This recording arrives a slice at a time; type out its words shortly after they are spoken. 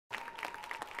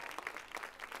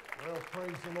Well,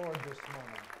 praise the Lord this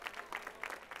morning.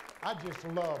 I just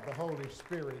love the Holy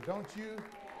Spirit, don't you?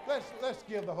 Let's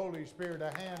give the Holy Spirit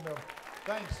a hand of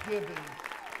thanksgiving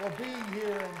for being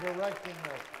here and directing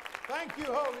us. Thank you,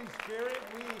 Holy Spirit.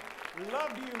 We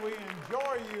love you, we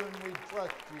enjoy you, and we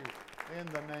trust you in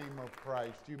the name of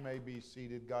Christ. You may be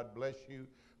seated. God bless you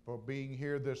for being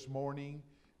here this morning.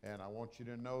 And I want you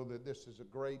to know that this is a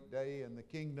great day in the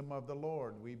kingdom of the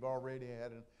Lord. We've already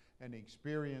had an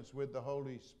experience with the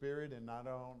Holy Spirit, and I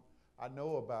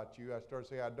know about you. I start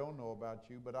to say I don't know about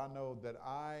you, but I know that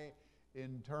I,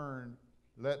 in turn,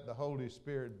 let the Holy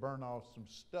Spirit burn off some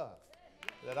stuff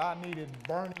that I needed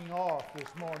burning off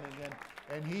this morning,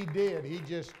 and He did. He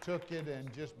just took it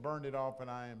and just burned it off,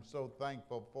 and I am so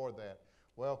thankful for that.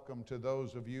 Welcome to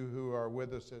those of you who are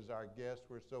with us as our guests.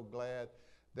 We're so glad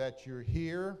that you're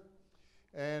here.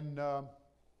 And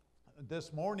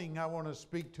this morning I want to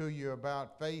speak to you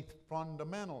about faith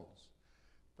fundamentals.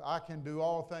 I can do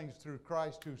all things through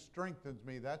Christ who strengthens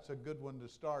me. That's a good one to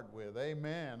start with.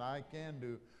 Amen. I can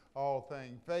do all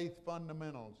things. Faith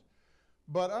fundamentals.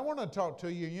 But I want to talk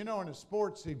to you, in the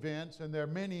sports events, and there are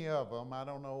many of them. I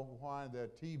don't know why the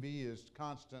TV is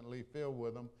constantly filled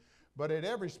with them. But at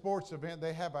every sports event,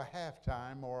 they have a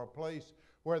halftime or a place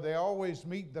where they always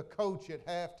meet the coach at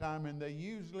halftime, and they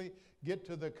usually get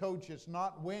to the coach that's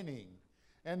not winning.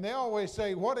 And they always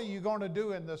say, what are you going to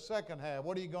do in the second half?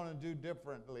 What are you going to do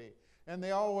differently? And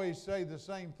they always say the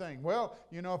same thing. Well,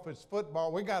 if it's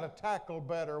football, we got to tackle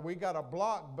better. We got to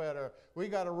block better. We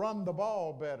got to run the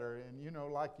ball better. And,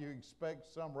 like you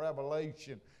expect some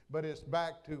revelation. But it's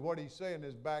back to what he's saying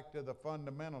is back to the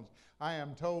fundamentals. I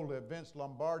am told that Vince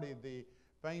Lombardi, the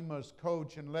famous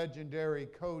coach and legendary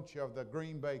coach of the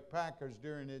Green Bay Packers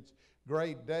during its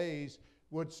great days,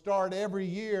 would start every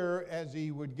year as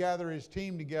he would gather his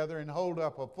team together and hold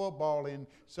up a football and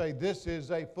say, this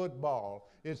is a football.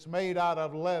 It's made out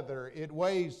of leather. It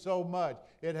weighs so much.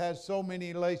 It has so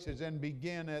many laces, and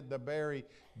begin at the very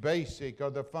basic or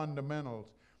the fundamentals.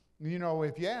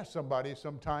 If you ask somebody,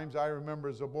 sometimes I remember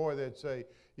as a boy, they'd say,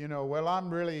 well, I'm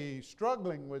really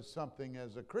struggling with something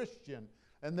as a Christian.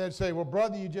 And they'd say, well,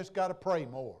 brother, you just got to pray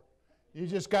more. You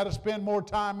just got to spend more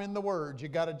time in the Word.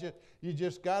 You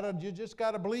just got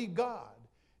to believe God.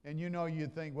 And you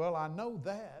think, well, I know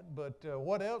that, but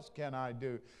what else can I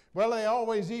do? Well, they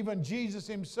always, even Jesus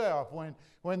himself,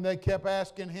 when they kept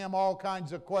asking him all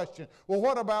kinds of questions. Well,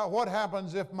 what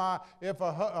happens if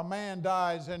a man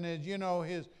dies and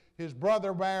his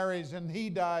brother marries and he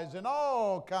dies, and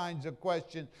all kinds of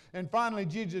questions. And finally,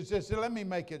 Jesus just said, let me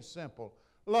make it simple.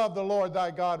 Love the Lord thy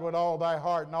God with all thy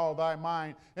heart and all thy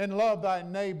mind, and love thy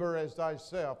neighbor as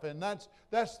thyself. And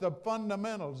that's the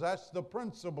fundamentals. That's the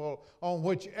principle on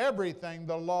which everything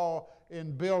the law is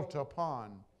built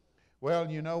upon. Well,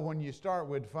 when you start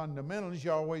with fundamentals,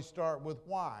 you always start with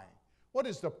why. What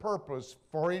is the purpose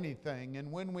for anything?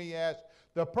 And when we ask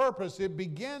the purpose, it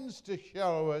begins to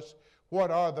show us what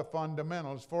are the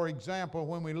fundamentals. For example,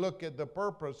 when we look at the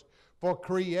purpose for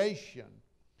creation,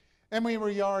 and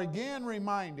we are again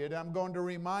reminded, I'm going to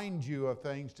remind you of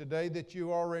things today that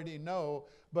you already know,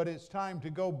 but it's time to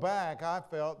go back, I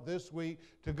felt this week,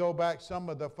 to go back some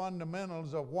of the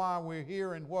fundamentals of why we're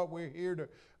here and what we're here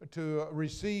to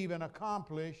receive and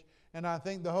accomplish. And I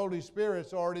think the Holy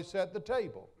Spirit's already set the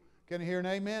table. Can you hear an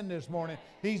amen this morning?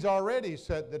 He's already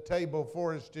set the table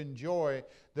for us to enjoy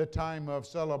the time of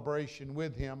celebration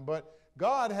with Him. But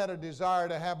God had a desire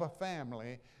to have a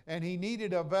family, and He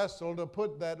needed a vessel to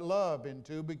put that love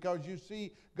into, because you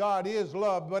see, God is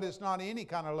love, but it's not any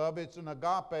kind of love. It's an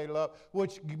agape love,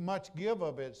 which must give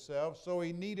of itself. So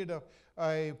He needed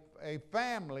a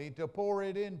family to pour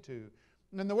it into.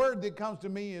 And the word that comes to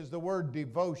me is the word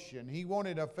devotion. He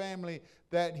wanted a family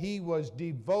that He was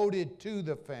devoted to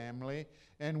the family,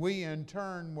 and we in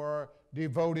turn were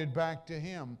devoted back to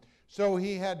Him. So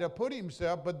He had to put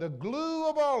Himself, but the glue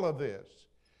of all of this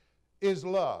is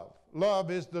love.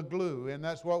 Love is the glue, and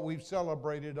that's what we've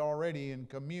celebrated already in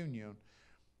communion.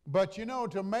 But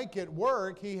to make it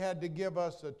work, He had to give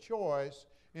us a choice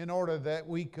in order that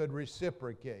we could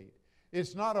reciprocate.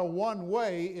 It's not a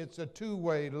one-way, it's a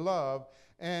two-way love.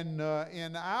 And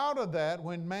out of that,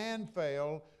 when man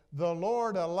failed, the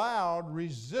Lord allowed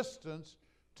resistance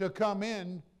to come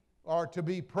in or to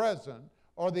be present,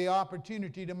 or the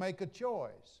opportunity to make a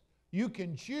choice. You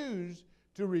can choose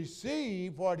to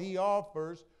receive what He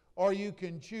offers, or you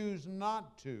can choose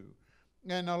not to.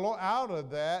 And out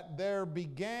of that, there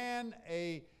began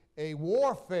a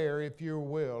warfare, if you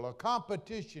will, a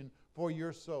competition for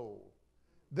your soul.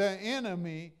 The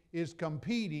enemy is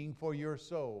competing for your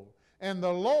soul. and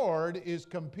the Lord is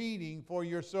competing for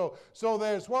your soul. So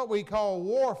there's what we call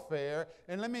warfare.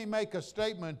 And let me make a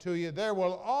statement to you. There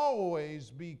will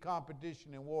always be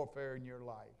competition and warfare in your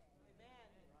life.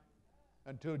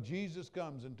 Until Jesus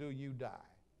comes, until you die.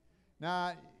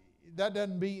 Now, that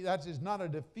is not a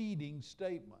defeating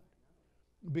statement.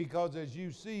 Because as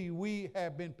you see, we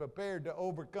have been prepared to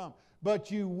overcome.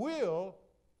 But you will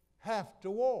have to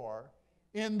war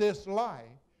in this life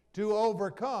to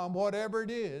overcome whatever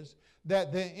it is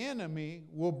that the enemy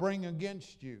will bring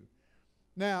against you.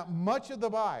 Now, much of the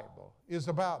Bible is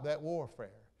about that warfare.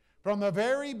 From the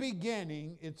very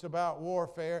beginning, it's about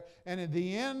warfare, and at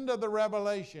the end of the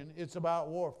Revelation, it's about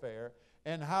warfare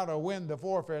and how to win the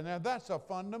warfare. Now, that's a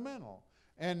fundamental.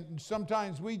 And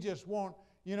sometimes we just want,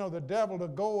 the devil to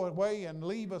go away and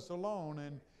leave us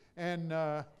alone, and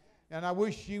I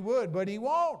wish he would, but he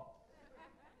won't.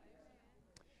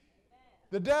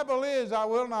 The devil is, I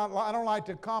don't like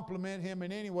to compliment him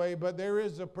in any way, but there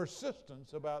is a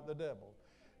persistence about the devil.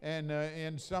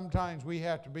 And sometimes we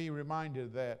have to be reminded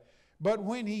of that. But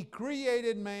when he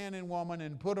created man and woman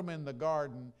and put them in the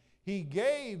garden, he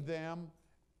gave them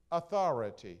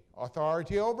authority.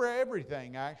 Authority over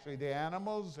everything, actually. The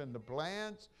animals and the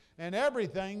plants and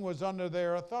everything was under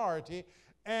their authority.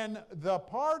 And the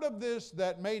part of this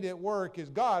that made it work is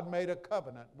God made a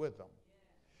covenant with them.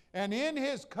 And in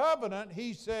His covenant,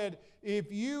 He said,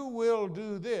 if you will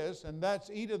do this, and that's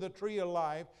eat of the tree of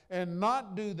life, and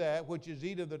not do that, which is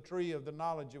eat of the tree of the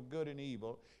knowledge of good and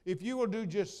evil, if you will do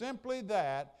just simply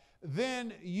that,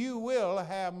 then you will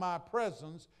have my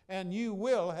presence, and you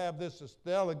will have this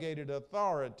delegated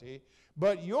authority.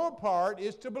 But your part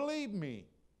is to believe me.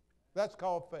 That's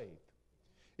called faith.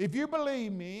 If you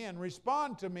believe me and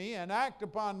respond to me and act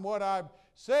upon what I've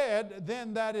said,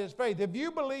 then that is faith. If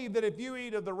you believe that if you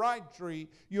eat of the right tree,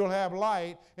 you'll have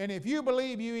light, and if you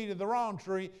believe you eat of the wrong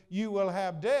tree, you will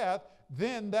have death,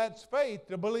 then that's faith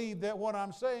to believe that what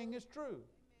I'm saying is true.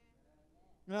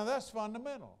 Now that's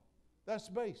fundamental. That's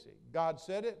basic. God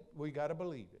said it, we got to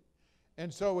believe it.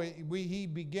 And so He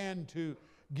began to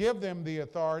give them the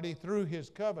authority through His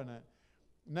covenant.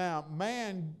 Now,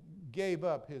 man gave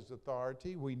up his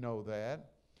authority, we know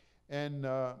that, and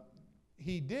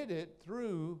he did it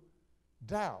through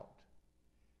doubt.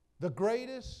 The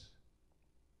greatest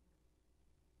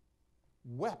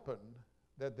weapon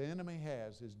that the enemy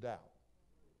has is doubt.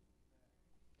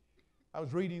 I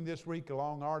was reading this week a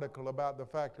long article about the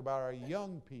fact about our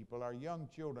young people, our young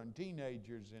children,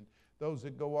 teenagers, and those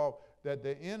that go off, that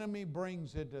the enemy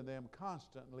brings into them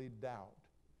constantly doubt.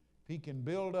 He can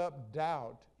build up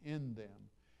doubt in them.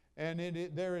 And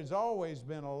there has always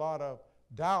been a lot of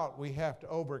doubt we have to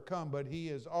overcome, but he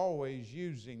is always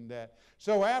using that.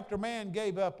 So after man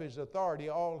gave up his authority,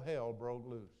 all hell broke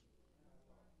loose.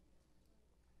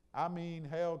 I mean,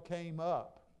 hell came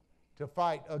up to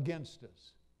fight against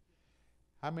us.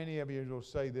 How many of you will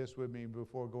say this with me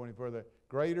before going further?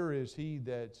 Greater is he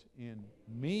that's in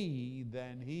me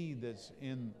than he that's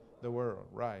in the world.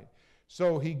 Right.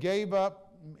 So he gave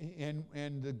up,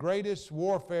 and the greatest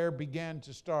warfare began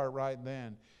to start right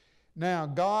then. Now,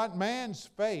 man's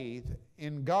faith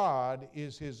in God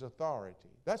is his authority.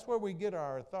 That's where we get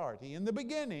our authority. In the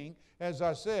beginning, as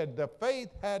I said, the faith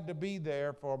had to be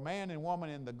there for man and woman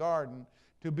in the garden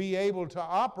to be able to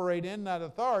operate in that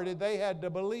authority. They had to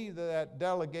believe that that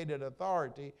delegated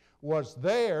authority was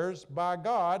theirs by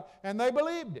God, and they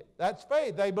believed it. That's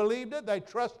faith. They believed it. They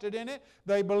trusted in it.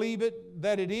 They believe it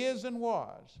that it is and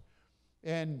was.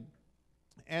 And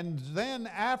then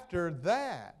after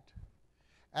that,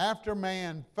 after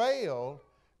man failed,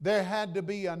 there had to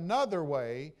be another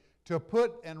way to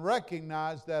put and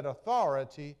recognize that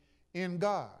authority in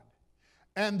God.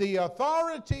 And the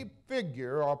authority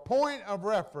figure or point of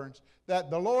reference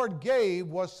that the Lord gave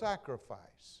was sacrifice.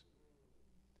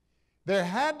 There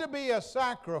had to be a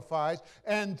sacrifice,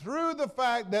 and through the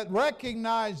fact that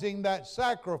recognizing that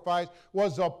sacrifice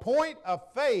was a point of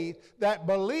faith, that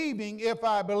believing, if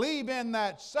I believe in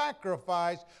that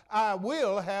sacrifice, I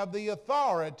will have the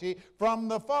authority from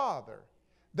the Father.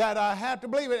 That I had to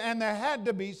believe it, and there had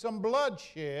to be some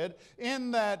bloodshed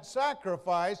in that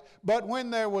sacrifice. But when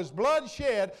there was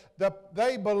bloodshed,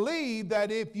 they believed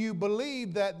that if you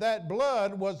believed that that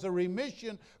blood was the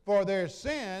remission for their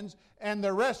sins and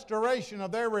the restoration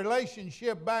of their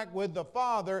relationship back with the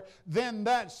Father, then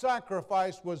that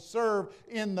sacrifice was served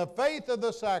in the faith of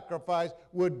the sacrifice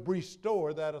would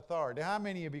restore that authority. How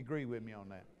many of you agree with me on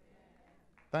that?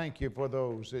 Thank you for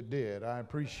those that did. I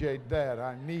appreciate that.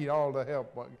 I need all the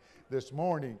help this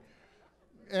morning.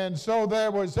 And so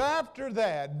there was after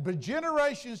that, but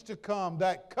generations to come,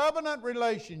 that covenant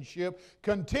relationship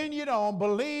continued on,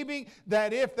 believing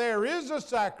that if there is a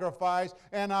sacrifice,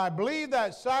 and I believe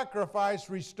that sacrifice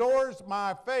restores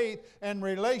my faith and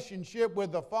relationship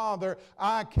with the Father,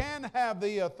 I can have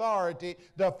the authority,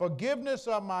 the forgiveness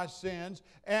of my sins,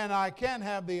 and I can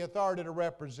have the authority to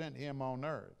represent Him on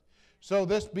earth. So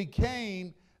this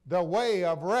became the way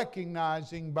of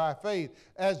recognizing by faith.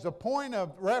 As the point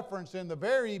of reference in the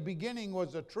very beginning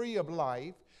was a tree of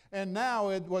life, and now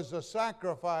it was a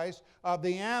sacrifice of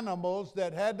the animals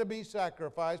that had to be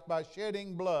sacrificed by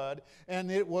shedding blood,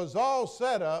 and it was all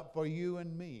set up for you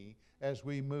and me as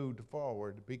we moved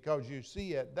forward, because you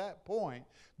see at that point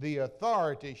the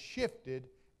authority shifted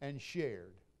and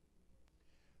shared.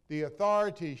 The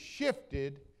authority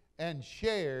shifted and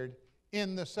shared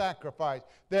in the sacrifice.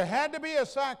 There had to be a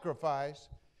sacrifice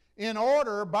in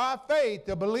order by faith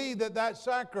to believe that that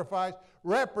sacrifice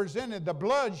represented the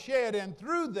blood shed, and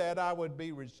through that I would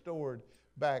be restored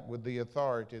back with the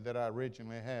authority that I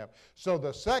originally have. So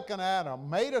the second Adam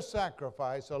made a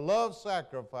sacrifice, a love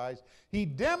sacrifice. He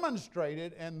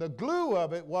demonstrated, and the glue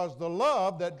of it was the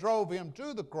love that drove him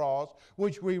to the cross,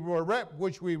 which we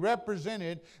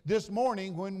represented this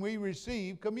morning when we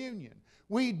received communion.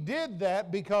 We did that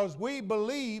because we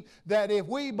believe that if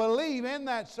we believe in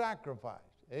that sacrifice,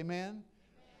 amen?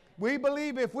 We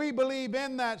believe if we believe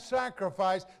in that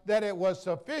sacrifice that it was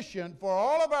sufficient for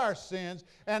all of our sins,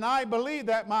 and I believe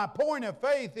that my point of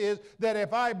faith is that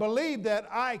if I believe that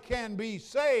I can be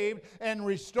saved and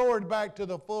restored back to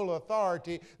the full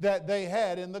authority that they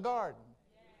had in the garden.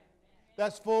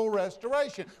 That's full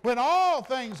restoration. When all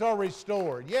things are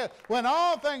restored, yes, when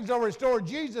all things are restored,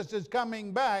 Jesus is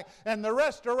coming back, and the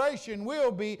restoration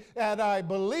will be that I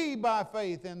believe by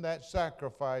faith in that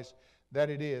sacrifice that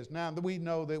it is. Now, we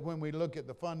know that when we look at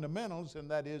the fundamentals,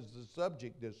 and that is the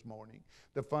subject this morning,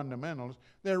 the fundamentals,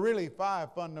 there are really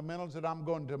 5 fundamentals that I'm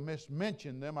going to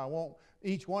mention them. I won't,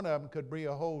 each one of them could be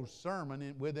a whole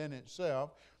sermon within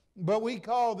itself. But we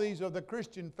call these of the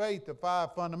Christian faith the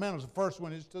 5 fundamentals. The first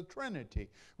one is the Trinity.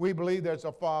 We believe there's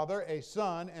a Father, a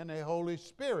Son, and a Holy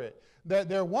Spirit. That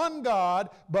they're one God,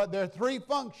 but they're 3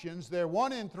 functions. They're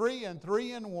 1 in 3 and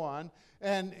 3 in 1.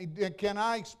 And can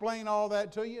I explain all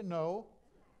that to you? No.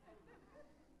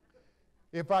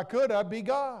 If I could, I'd be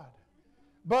God.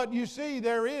 But you see,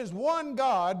 there is one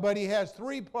God, but He has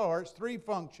 3 parts, 3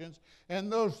 functions.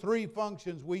 And those 3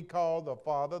 functions we call the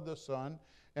Father, the Son,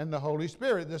 and the Holy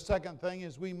Spirit. The second thing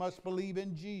is we must believe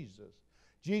in Jesus.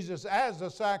 Jesus as a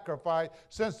sacrifice,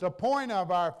 since the point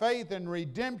of our faith and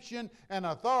redemption and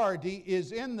authority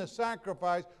is in the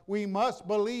sacrifice, we must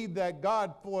believe that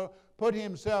God put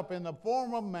Himself in the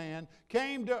form of man,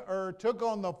 came to earth, took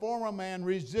on the form of man,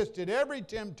 resisted every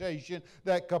temptation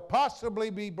that could possibly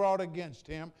be brought against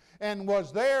Him, and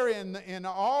was there in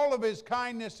all of His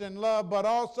kindness and love, but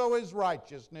also His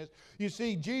righteousness. You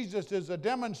see, Jesus is a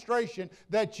demonstration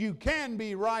that you can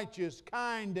be righteous,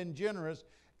 kind, and generous,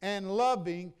 and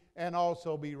loving, and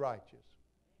also be righteous.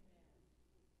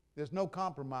 There's no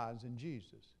compromise in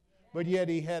Jesus. But yet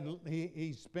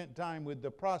he spent time with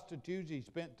the prostitutes. He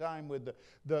spent time with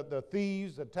the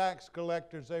thieves, the tax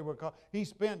collectors they were called. He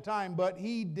spent time, but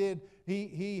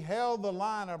he held the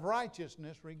line of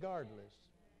righteousness regardless.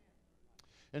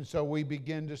 And so we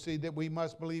begin to see that we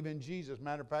must believe in Jesus.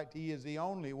 Matter of fact, He is the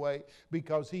only way,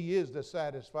 because He is the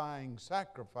satisfying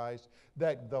sacrifice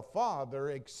that the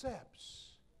Father accepts.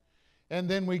 And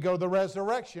then we go the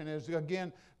resurrection, as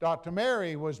again Dr.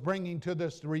 Mary was bringing to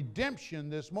this redemption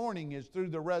this morning, is through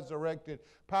the resurrected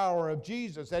power of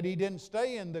Jesus, that He didn't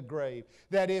stay in the grave,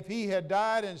 that if He had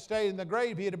died and stayed in the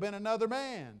grave, He'd have been another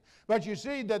man. But you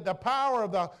see that the power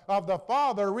of the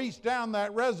Father reached down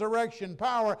that resurrection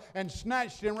power and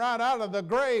snatched Him right out of the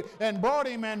grave and brought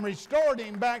Him and restored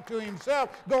Him back to Himself,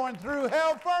 going through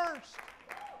hell first.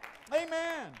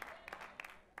 Amen.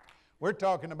 We're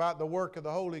talking about the work of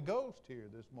the Holy Ghost here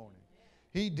this morning.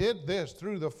 He did this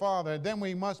through the Father. And then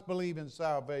we must believe in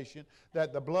salvation,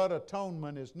 that the blood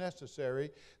atonement is necessary,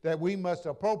 that we must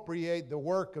appropriate the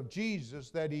work of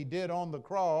Jesus that He did on the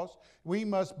cross. We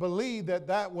must believe that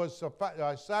that was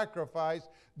a sacrifice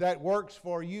that works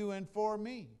for you and for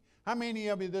me. How many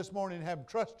of you this morning have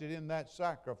trusted in that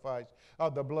sacrifice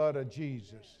of the blood of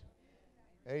Jesus?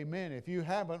 Amen. If you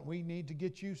haven't, we need to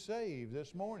get you saved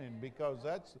this morning, because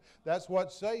that's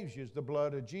what saves you, is the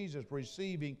blood of Jesus,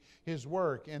 receiving His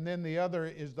work. And then the other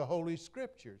is the Holy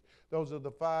Scriptures. Those are the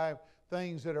 5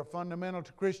 things that are fundamental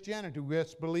to Christianity. We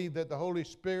must believe that the Holy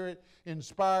Spirit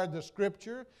inspired the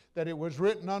Scripture, that it was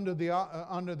written under the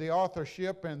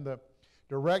authorship and the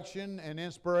direction and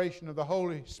inspiration of the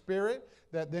Holy Spirit,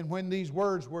 that then when these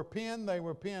words were penned, they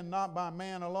were penned not by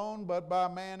man alone, but by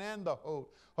man and the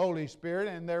Holy Spirit,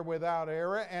 and they're without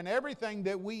error. And everything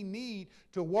that we need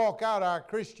to walk out our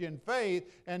Christian faith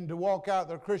and to walk out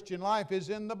the Christian life is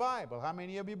in the Bible. How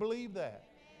many of you believe that?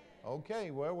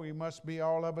 Okay, well, we must be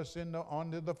all of us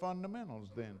onto the fundamentals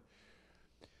then.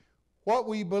 What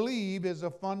we believe is a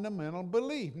fundamental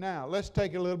belief. Now, let's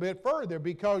take it a little bit further,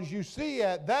 because you see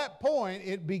at that point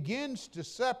it begins to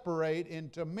separate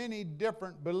into many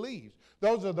different beliefs.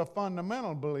 Those are the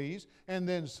fundamental beliefs, and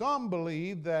then some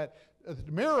believe that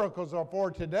miracles are for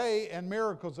today and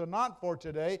miracles are not for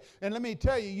today. And let me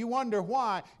tell you, you wonder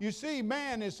why. You see,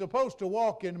 man is supposed to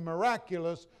walk in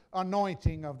miraculous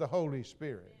anointing of the Holy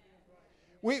Spirit.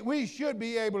 We should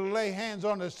be able to lay hands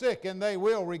on the sick and they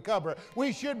will recover.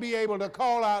 We should be able to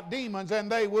call out demons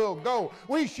and they will go.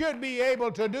 We should be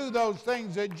able to do those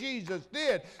things that Jesus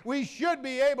did. We should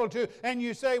be able to. And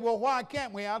you say, well, why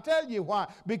can't we? I'll tell you why.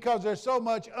 Because there's so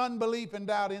much unbelief and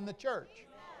doubt in the church.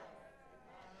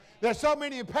 There's so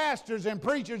many pastors and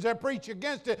preachers that preach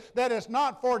against it, that it's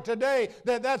not for today,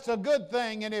 that that's a good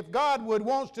thing. And if God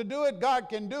wants to do it, God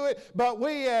can do it. But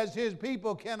we as His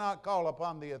people cannot call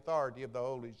upon the authority of the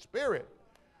Holy Spirit.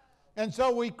 And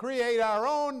so we create our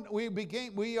own,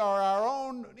 we are our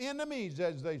own enemies,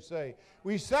 as they say.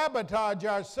 We sabotage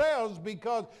ourselves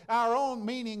because our own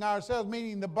meaning, ourselves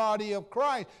meaning the body of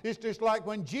Christ. It's just like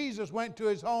when Jesus went to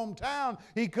His hometown,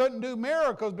 He couldn't do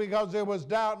miracles because there was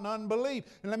doubt and unbelief.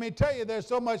 And let me tell you, there's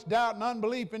so much doubt and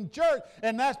unbelief in church,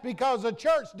 and that's because the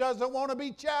church doesn't want to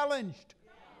be challenged.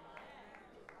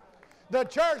 The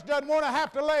church doesn't want to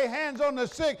have to lay hands on the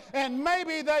sick, and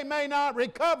maybe they may not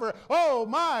recover. Oh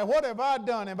my, what have I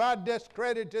done? Have I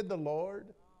discredited the Lord?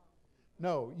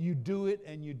 No, you do it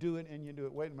and you do it and you do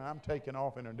it. Wait a minute, I'm taking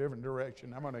off in a different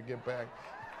direction. I'm going to get back.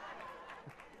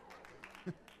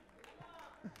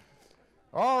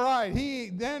 All right,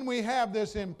 then we have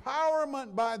this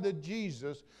empowerment by the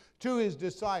Jesus to His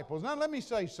disciples. Now let me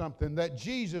say something, that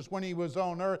Jesus, when He was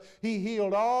on earth, He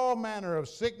healed all manner of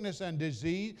sickness and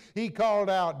disease. He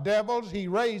called out devils. He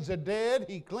raised the dead.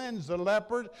 He cleansed the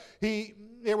lepers.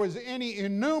 There was any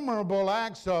innumerable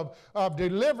acts of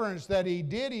deliverance that He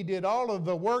did. He did all of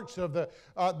the works of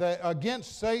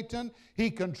against Satan.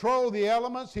 He controlled the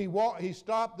elements. He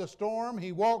stopped the storm.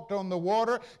 He walked on the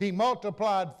water. He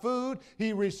multiplied food.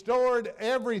 He restored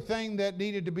everything that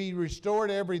needed to be restored,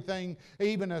 everything,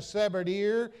 even a severed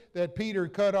ear that Peter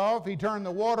cut off. He turned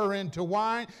the water into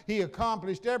wine. He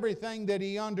accomplished everything that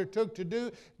He undertook to do.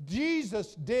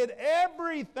 Jesus did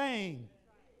everything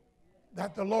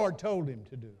that the Lord told Him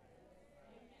to do.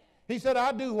 He said,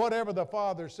 I do whatever the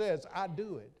Father says, I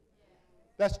do it.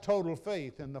 That's total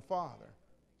faith in the Father.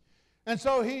 And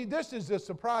so this is the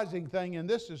surprising thing, and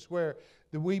this is where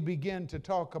we begin to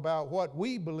talk about what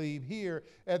we believe here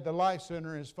at the Life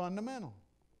Center is fundamental.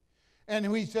 And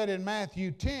we said in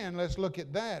Matthew 10, let's look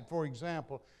at that, for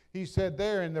example. He said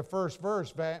there in the first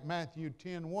verse, Matthew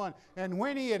 10:1, and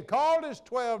when He had called His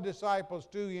 12 disciples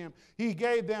to Him, He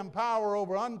gave them power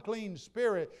over unclean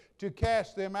spirit to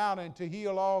cast them out and to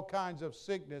heal all kinds of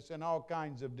sickness and all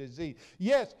kinds of disease.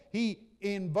 Yes, He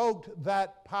invoked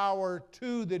that power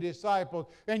to the disciples.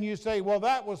 And you say, well,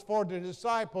 that was for the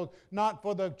disciples, not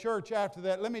for the church after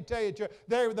that. Let me tell you,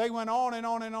 they went on and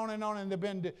on and on and on, and there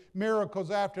have been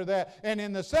miracles after that. And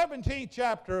in the 17th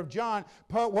chapter of John,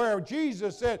 where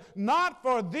Jesus said, not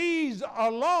for these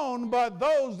alone, but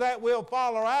those that will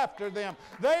follow after them.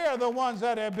 They are the ones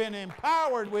that have been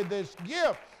empowered with this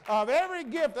gift. Of every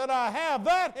gift that I have,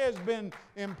 that has been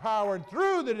empowered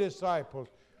through the disciples.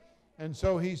 And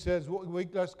so He says,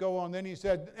 let's go on. Then He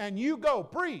said, and you go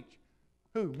preach.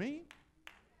 Who, me?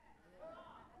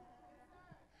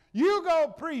 You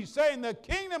go preach, saying the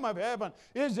kingdom of heaven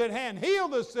is at hand. Heal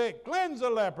the sick, cleanse the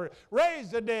leper,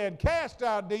 raise the dead, cast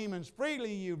out demons.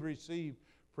 Freely you've received,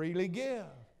 freely give.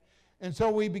 And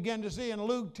so we begin to see in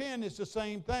Luke 10, it's the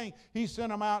same thing. He sent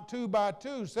them out 2 by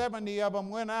 2. 70 of them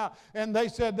went out. And they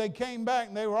said they came back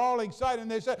and they were all excited.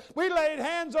 And they said, we laid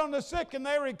hands on the sick and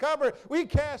they recovered. We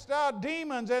cast out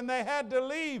demons and they had to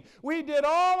leave. We did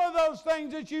all of those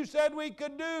things that you said we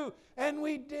could do. And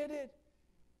we did it.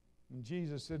 And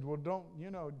Jesus said, well,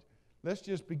 let's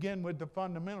just begin with the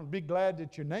fundamentals. Be glad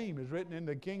that your name is written in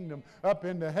the kingdom up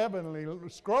in the heavenly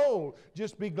scroll.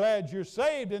 Just be glad you're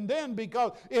saved. And then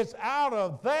because it's out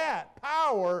of that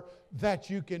power that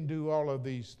you can do all of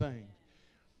these things.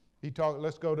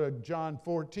 Let's go to John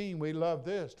 14. We love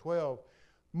this, 12.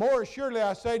 More surely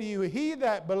I say to you, he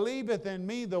that believeth in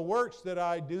me, the works that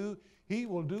I do, he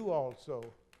will do also.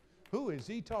 Who is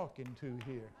He talking to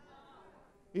here?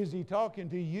 Is He talking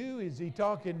to you? Is He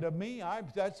talking to me?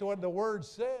 That's what the Word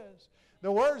says.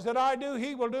 The works that I do,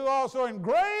 He will do also, and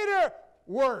greater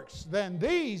works than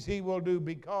these He will do,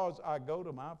 because I go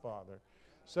to my Father.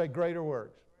 Say, greater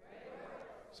works.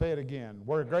 Say it again.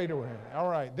 We're greater works. All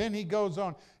right. Then He goes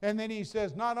on, and then He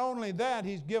says, not only that,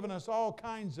 He's given us all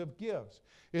kinds of gifts.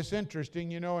 It's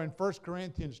interesting, in 1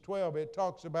 Corinthians 12, it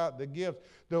talks about the gifts,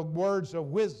 the words of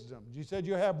wisdom. He said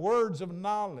you have words of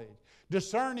knowledge,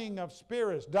 discerning of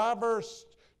spirits, diverse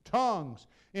tongues,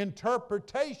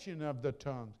 interpretation of the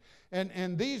tongues.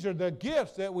 And these are the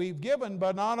gifts that we've given,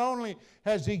 but not only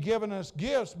has He given us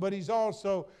gifts, but He's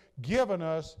also given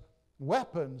us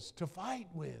weapons to fight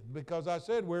with. Because I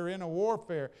said we're in a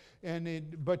warfare.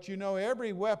 But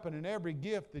every weapon and every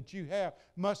gift that you have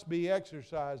must be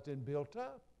exercised and built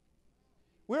up.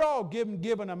 We're all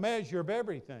given a measure of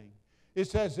everything. It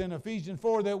says in Ephesians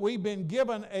 4 that we've been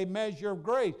given a measure of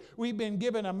grace. We've been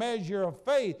given a measure of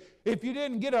faith. If you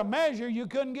didn't get a measure, you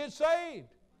couldn't get saved.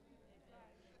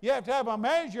 You have to have a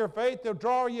measure of faith to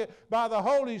draw you by the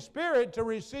Holy Spirit to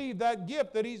receive that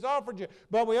gift that He's offered you.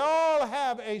 But we all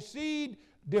have a seed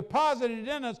deposited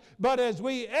in us, but as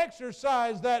we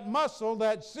exercise that muscle,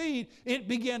 that seed, it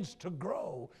begins to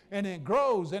grow, and it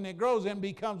grows, and it grows, and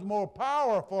becomes more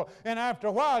powerful. And after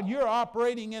a while, you're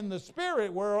operating in the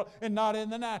spirit world and not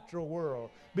in the natural world.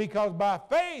 Because by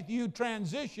faith, you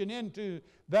transition into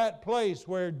that place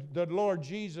where the Lord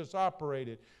Jesus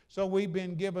operated. So we've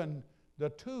been given the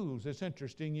tools. It's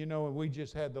interesting, we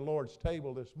just had the Lord's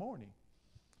table this morning.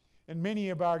 And many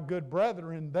of our good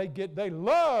brethren, they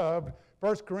loved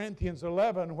 1 Corinthians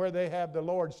 11 where they have the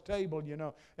Lord's table,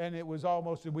 and it was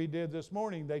almost as we did this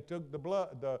morning. They took the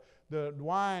blood, the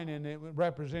wine, and it was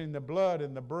representing the blood,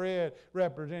 and the bread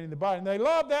representing the body. And they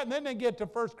love that, and then they get to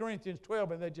 1 Corinthians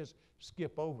 12 and they just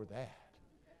skip over that.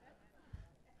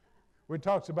 Where it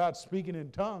talks about speaking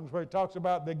in tongues, where it talks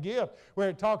about the gift, where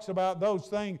it talks about those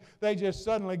things, they just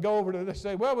suddenly go over to, they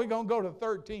say, well, we're going to go to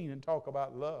 13 and talk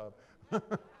about love.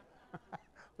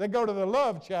 They go to the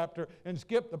love chapter and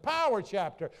skip the power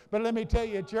chapter. But let me tell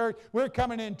you, church, we're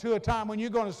coming into a time when you're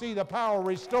going to see the power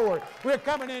restored. We're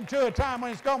coming into a time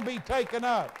when it's going to be taken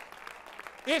up.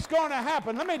 It's going to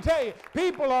happen. Let me tell you,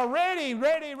 people are ready.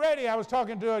 I was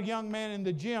talking to a young man in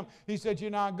the gym. He said,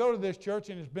 I go to this church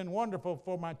and it's been wonderful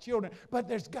for my children, but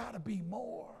there's got to be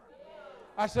more.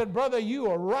 I said, brother,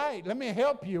 you are right. Let me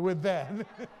help you with that.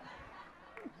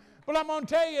 But I'm going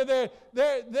to tell you,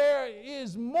 there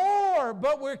is more,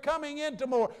 but we're coming into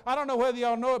more. I don't know whether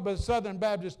y'all know it, but the Southern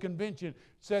Baptist Convention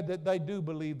said that they do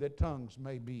believe that tongues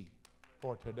may be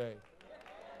for today.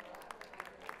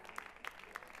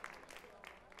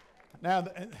 Now,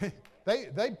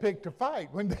 they picked a fight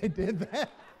when they did that.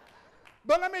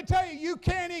 But let me tell you, you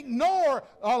can't ignore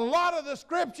a lot of the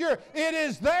Scripture. It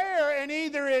is there, and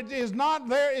either it is not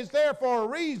there, it's there for a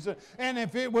reason. And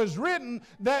if it was written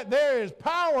that there is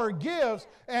power gifts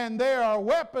and there are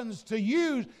weapons to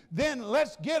use, then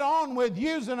let's get on with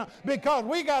using them, because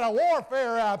we got a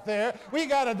warfare out there.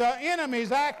 The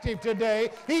enemy's active today.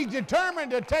 He's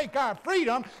determined to take our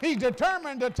freedom. He's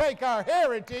determined to take our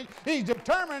heritage. He's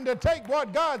determined to take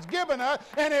what God's given us,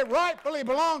 and it rightfully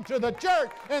belongs to the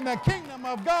church and the kingdom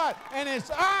of God, and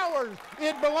it's ours.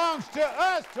 It belongs to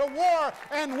us to war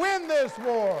and win this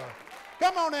war.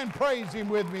 Come on and praise Him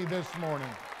with me this morning.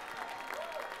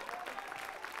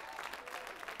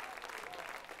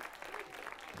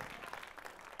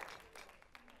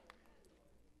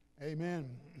 Amen.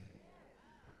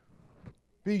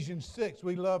 Ephesians 6,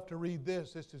 we love to read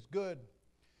this. This is good.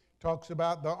 Talks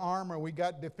about the armor. We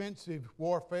got defensive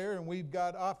warfare and we've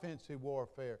got offensive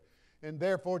warfare. And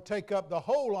therefore take up the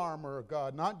whole armor of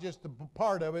God, not just the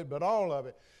part of it, but all of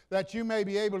it, that you may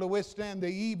be able to withstand the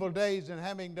evil days, and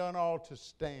having done all to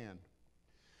stand.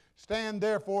 Stand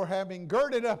therefore, having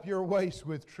girded up your waist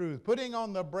with truth, putting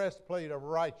on the breastplate of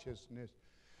righteousness,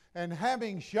 and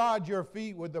having shod your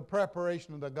feet with the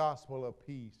preparation of the gospel of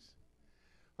peace.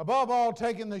 Above all,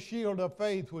 taking the shield of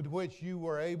faith with which you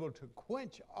were able to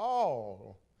quench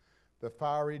all the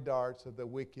fiery darts of the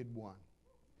wicked one.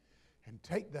 And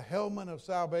take the helmet of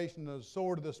salvation and the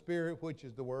sword of the Spirit, which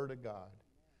is the Word of God.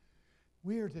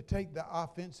 We are to take the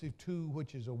offensive tool,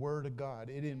 which is the Word of God.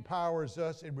 It empowers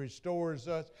us. It restores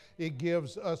us. It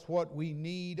gives us what we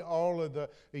need. All of the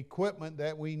equipment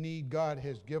that we need, God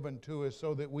has given to us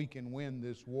so that we can win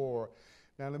this war.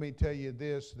 Now, let me tell you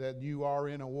this, that you are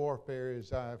in a warfare,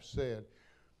 as I have said.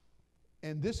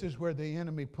 And this is where the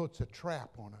enemy puts a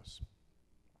trap on us.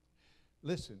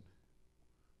 Listen,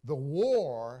 the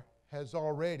war has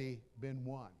already been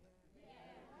won.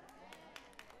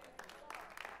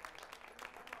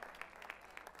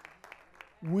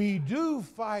 We do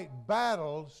fight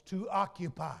battles to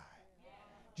occupy.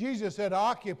 Jesus said,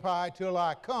 occupy till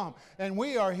I come. And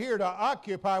we are here to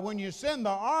occupy. When you send the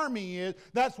army in,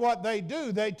 that's what they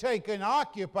do. They take and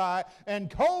occupy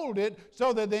and hold it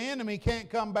so that the enemy can't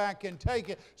come back and take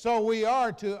it. So we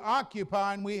are to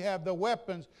occupy, and we have the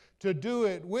weapons to do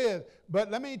it with.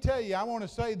 But let me tell you, I want to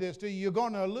say this to you. You're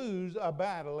going to lose a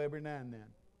battle every now and then.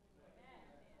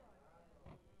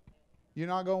 You're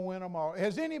not going to win them all.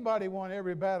 Has anybody won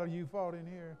every battle you fought in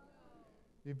here?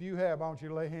 If you have, I want you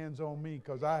to lay hands on me,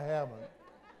 because I haven't.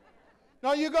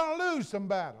 No, you're going to lose some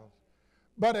battles.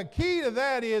 But a key to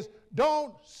that is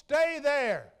don't stay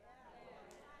there.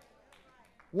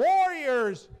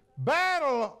 Warriors,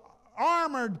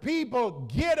 battle-armored people,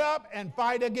 get up and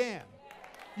fight again.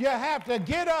 You have to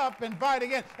get up and fight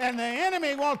again. And the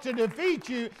enemy wants to defeat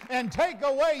you and take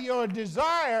away your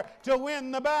desire to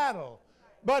win the battle.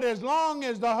 But as long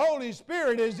as the Holy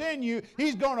Spirit is in you,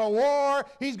 He's going to war,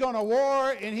 He's going to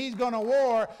war, and He's going to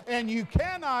war. And you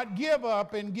cannot give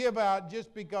up and give out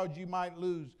just because you might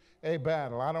lose a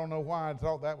battle. I don't know why I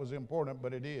thought that was important,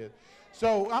 but it is.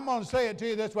 So I'm going to say it to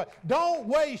you this way. Don't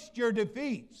waste your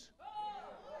defeats.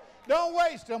 Don't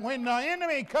waste them. When the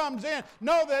enemy comes in,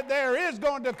 know that there is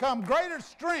going to come greater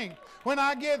strength. When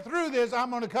I get through this, I'm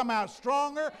going to come out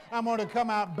stronger. I'm going to come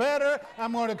out better.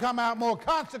 I'm going to come out more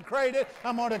consecrated.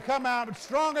 I'm going to come out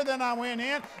stronger than I went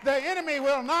in. The enemy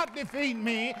will not defeat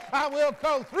me. I will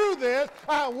go through this.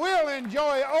 I will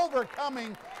enjoy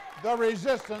overcoming the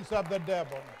resistance of the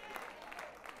devil.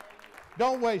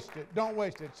 Don't waste it. Don't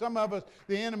waste it. Some of us,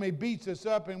 the enemy beats us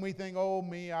up and we think, oh,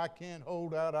 me, I can't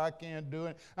hold out. I can't do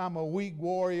it. I'm a weak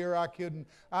warrior.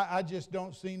 I just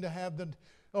don't seem to have the,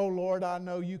 oh, Lord, I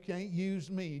know you can't use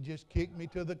me. Just kick me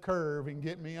to the curb and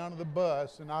get me onto the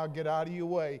bus and I'll get out of your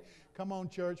way. Come on,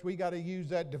 church. We got to use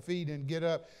that defeat and get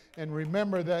up and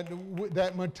remember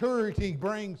that maturity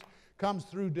comes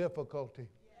through difficulty.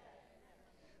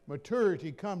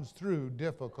 Maturity comes through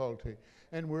difficulty.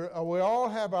 And we all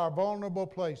have our vulnerable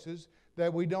places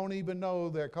that we don't even know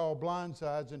they're called blind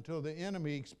sides until the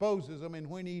enemy exposes them. And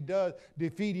when he does,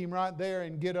 defeat him right there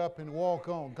and get up and walk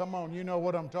on. Come on, you know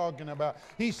what I'm talking about.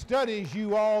 He studies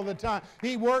you all the time.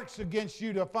 He works against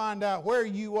you to find out where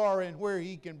you are and where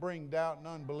he can bring doubt and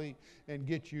unbelief and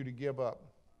get you to give up.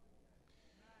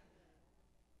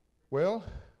 Well,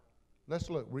 let's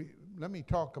look. Let me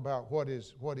talk about what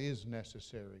is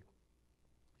necessary.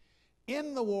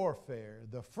 In the warfare,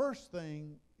 the first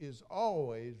thing is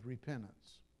always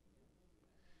repentance.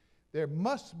 There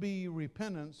must be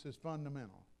repentance as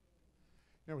fundamental.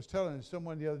 I was telling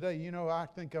someone the other day, I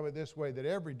think of it this way, that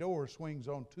every door swings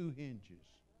on two hinges.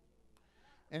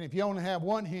 And if you only have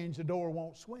one hinge, the door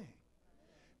won't swing.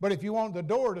 But if you want the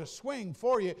door to swing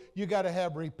for you, you got to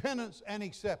have repentance and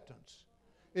acceptance.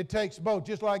 It takes both,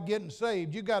 just like getting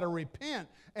saved. You got to repent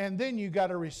and then you got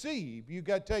to receive.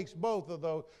 Takes both of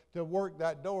those to work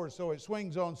that door so it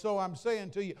swings on. So I'm saying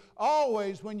to you,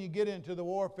 always when you get into the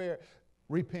warfare,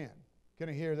 repent. Can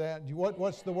I hear that?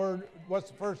 What's the word?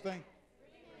 What's the first thing?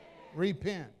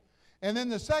 Repent. And then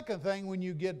the second thing, when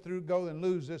you go and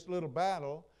lose this little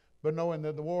battle, but knowing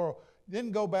that the war,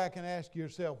 then go back and ask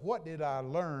yourself, what did I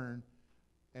learn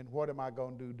and what am I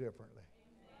going to do differently?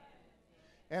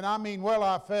 And I mean, well,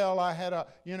 I fell, I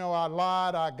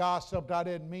lied, I gossiped, I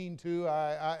didn't mean to,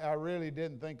 I really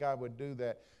didn't think I would do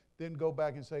that. Then go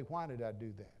back and say, why did I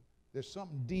do that? There's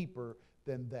something deeper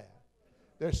than that.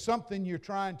 There's something you're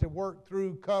trying to work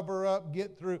through, cover up,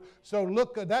 get through. So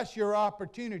look, that's your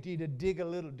opportunity to dig a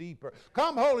little deeper.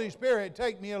 Come, Holy Spirit,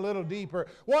 take me a little deeper.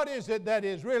 What is it that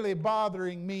is really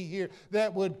bothering me here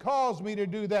that would cause me to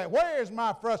do that? Where is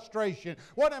my frustration?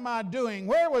 What am I doing?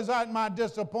 Where was my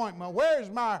disappointment?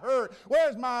 Where's my hurt?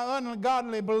 Where's my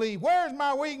ungodly belief? Where's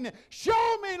my weakness?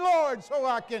 Show me, Lord, so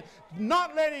I can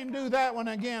not let him do that one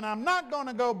again. I'm not going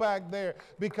to go back there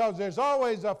because there's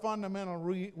always a fundamental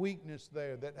weakness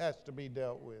there that has to be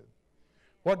dealt with.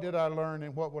 What did I learn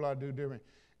and what will I do different?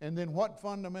 And then what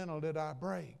fundamental did I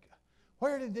break?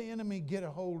 Where did the enemy get a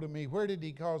hold of me? Where did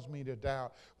he cause me to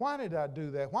doubt? Why did I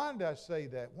do that? Why did I say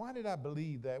that? Why did I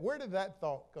believe that? Where did that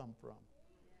thought come from?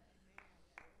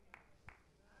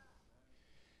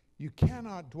 You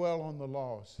cannot dwell on the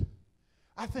loss.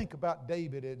 I think about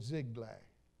David at Ziklag.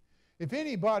 If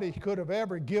anybody could have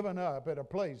ever given up at a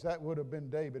place, that would have been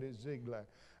David at Ziklag.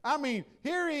 I mean,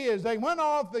 here he is. They went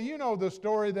off, you know the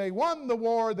story. They won the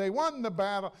war. They won the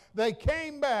battle. They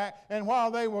came back, and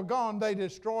while they were gone, they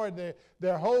destroyed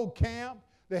their whole camp.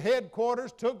 The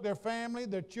headquarters, took their family,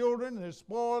 their children, their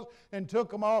spoils, and took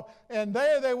them off. And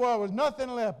there they were. There was nothing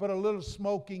left but a little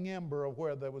smoking ember of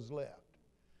where there was left.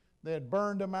 They had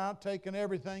burned him out, taken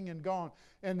everything and gone.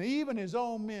 And even his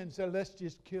own men said, let's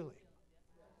just kill him.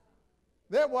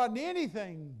 There wasn't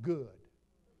anything good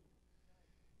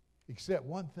except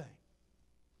one thing.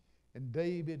 And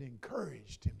David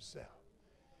encouraged himself.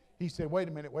 He said, wait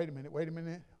a minute.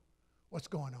 What's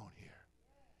going on here?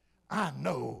 I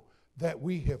know that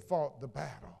we have fought the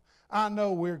battle. I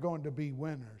know we're going to be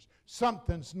winners.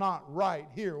 Something's not right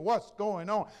here. What's going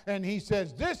on? And he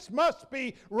says, this must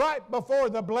be right before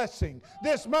the blessing.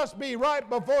 This must be right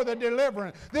before the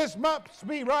deliverance. This must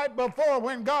be right before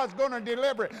when God's going to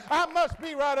deliver it. I must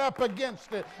be right up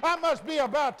against it. I must be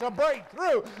about to break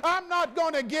through. I'm not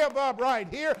going to give up right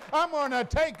here. I'm going to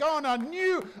take on a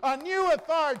new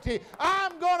authority.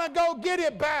 I'm going to go get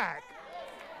it back.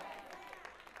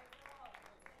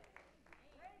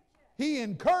 He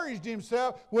encouraged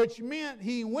himself, which meant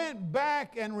he went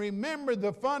back and remembered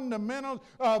the fundamentals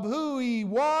of who he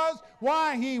was,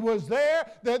 why he was there,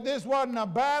 that this wasn't a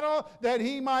battle, that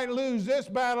he might lose this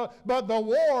battle, but the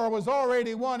war was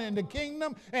already won in the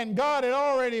kingdom, and God had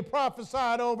already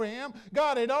prophesied over him.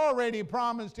 God had already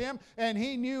promised him, and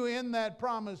he knew in that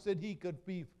promise that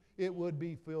it would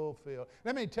be fulfilled.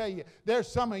 Let me tell you, there's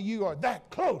some of you are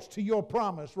that close to your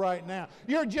promise right now.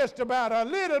 You're just about a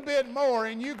little bit more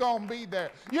and you're going to be there.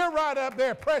 You're right up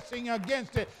there pressing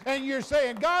against it and you're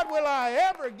saying, God, will I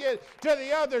ever get to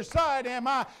the other side? Am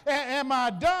I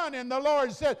done? And the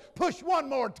Lord said, push one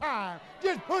more time.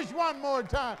 Just push one more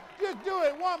time. Just do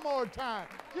it one more time.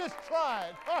 Just try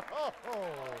it.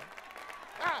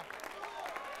 Ah.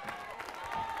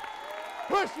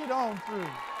 Push it on through.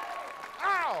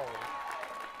 Ow!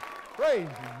 Praise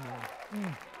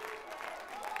Him.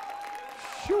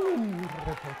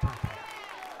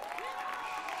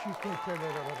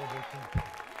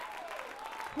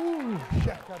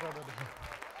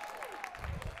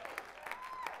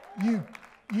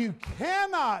 You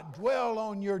cannot dwell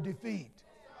on your defeat.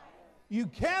 You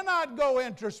cannot go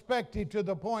introspective to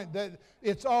the point that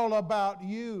it's all about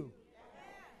you.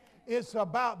 It's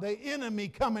about the enemy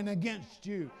coming against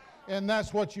you. And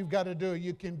that's what you've got to do.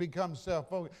 You can become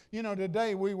self-focused. You know,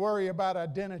 today we worry about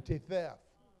identity theft.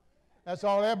 That's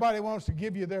all. Everybody wants to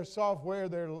give you their software,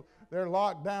 their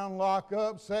lock down, lock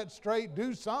up, set straight,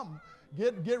 do something.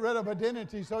 Get rid of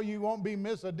identity so you won't be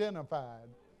misidentified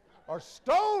or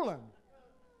stolen.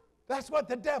 That's what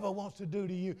the devil wants to do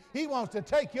to you. He wants to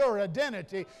take your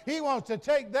identity. He wants to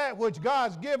take that which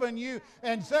God's given you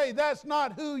and say, that's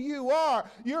not who you are.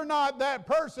 You're not that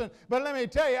person. But let me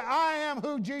tell you, I am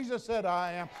who Jesus said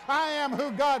I am. I am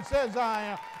who God says I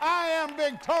am. I am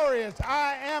victorious.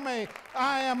 I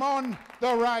am on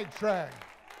the right track.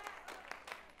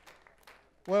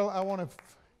 Well, I want to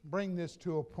bring this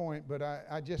to a point, but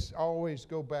I just always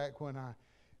go back when I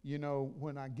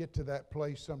get to that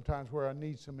place sometimes where I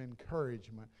need some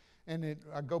encouragement. And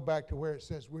I go back to where it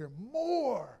says we're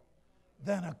more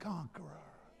than a conqueror.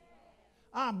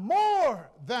 I'm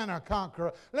more than a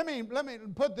conqueror. Let me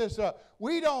put this up.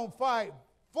 We don't fight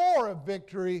for a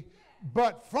victory,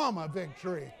 but from a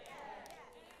victory.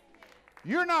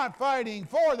 You're not fighting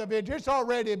for the victory. It's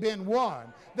already been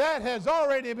won. That has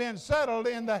already been settled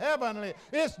in the heavenly.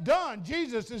 It's done.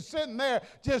 Jesus is sitting there,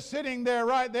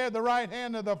 right there, the right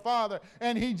hand of the Father,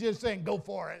 and He's just saying, go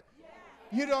for it.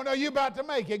 You don't know you're about to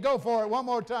make it. Go for it one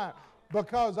more time.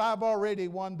 Because I've already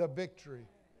won the victory.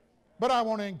 But I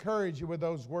want to encourage you with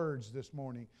those words this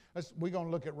morning. We're going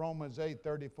to look at Romans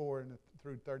 8:34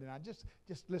 through 39. Just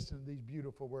listen to these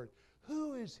beautiful words.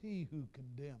 Who is he who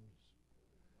condemns?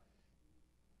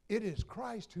 It is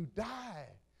Christ who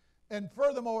died, and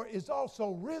furthermore is also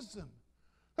risen,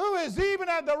 who is even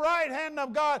at the right hand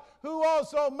of God, who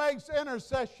also makes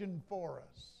intercession for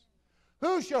us.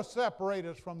 Who shall separate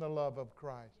us from the love of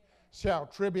Christ? Shall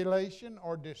tribulation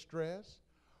or distress,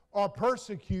 or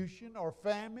persecution or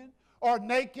famine, or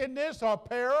nakedness or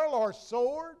peril or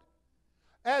sword?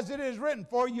 As it is written,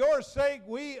 for your sake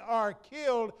we are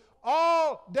killed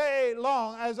all day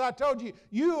long. As I told you,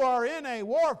 you are in a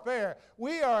warfare.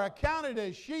 We are accounted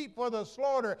as sheep for the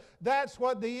slaughter. That's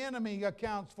what the enemy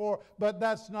accounts for, but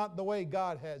that's not the way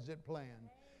God has it planned.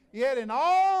 Yet in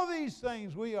all these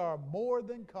things we are more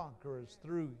than conquerors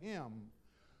through Him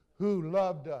who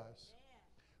loved us.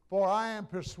 For I am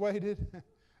persuaded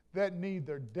that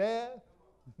neither death,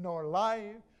 nor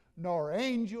life, nor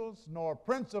angels, nor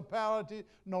principalities,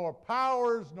 nor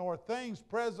powers, nor things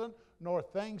present, nor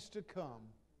things to come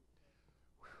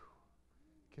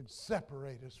can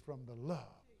separate us from the love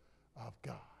of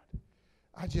God.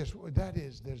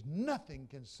 There's nothing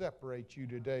can separate you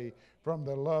today from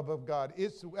the love of God.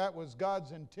 That was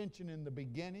God's intention in the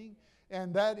beginning,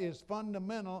 And that is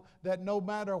fundamental, that no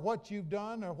matter what you've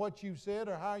done or what you've said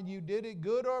or how you did it,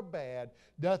 good or bad,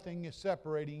 nothing is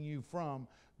separating you from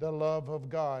the love of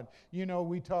God. You know,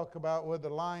 we talk about where the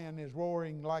lion is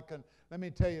roaring like a, let me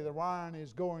tell you, the lion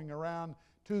is going around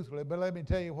toothfully, but let me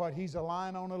tell you what, he's a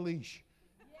lion on a leash.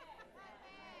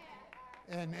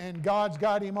 And God's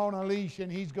got him on a leash,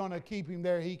 and He's going to keep him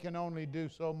there. He can only do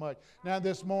so much. Now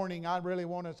this morning, I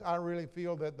really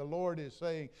feel that the Lord is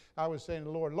saying, I was saying to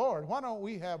the Lord, Lord, why don't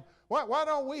we have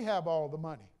all the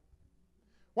money?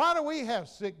 Why do we have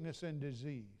sickness and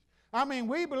disease? I mean,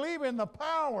 we believe in the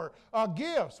power of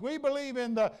gifts. We believe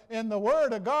in the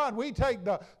Word of God. We take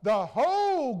the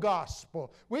whole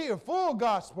gospel. We are full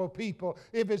gospel people.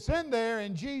 If it's in there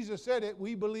and Jesus said it,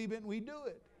 we believe it and we do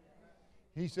it.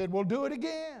 He said, we'll do it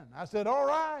again. I said, all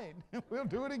right, we'll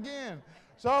do it again.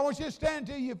 So I want you to stand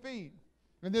to your feet.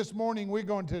 And this morning we're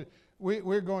going to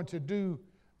do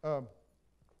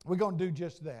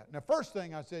just that. Now, first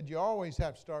thing I said you always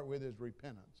have to start with is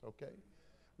repentance, okay?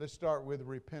 Let's start with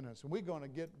repentance. And we're going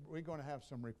to have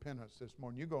some repentance this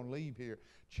morning. You're going to leave here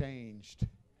changed.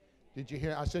 Did you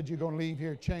hear? I said you're going to leave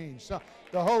here changed. So,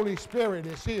 the Holy Spirit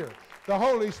is here. The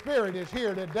Holy Spirit is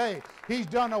here today. He's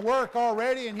done a work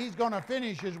already, and He's going to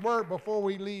finish His work before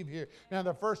we leave here. Now,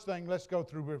 the first thing, let's go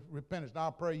through repentance. Now,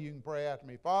 I'll pray. You can pray after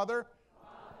me. Father,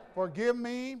 forgive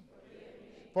me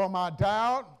for my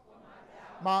doubt,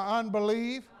 my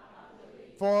unbelief,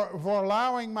 for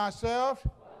allowing myself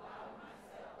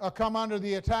to come under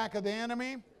the attack of the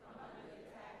enemy.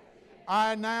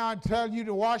 I now tell you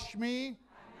to wash me.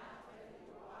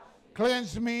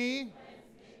 Cleanse me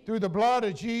through the blood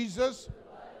of Jesus.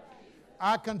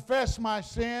 I confess my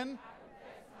sin.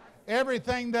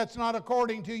 Everything that's not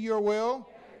according to your will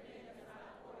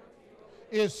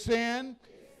is sin.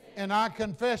 And I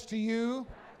confess to you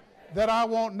that I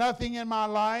want nothing in my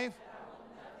life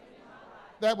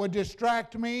that would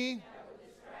distract me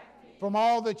from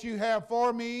all that you have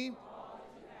for me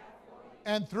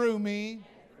and through me.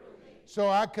 So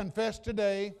I confess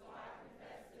today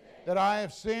that I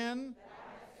have sinned,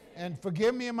 and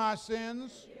forgive me of my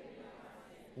sins,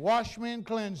 wash me and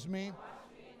cleanse me,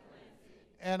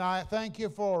 and I thank you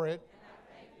for it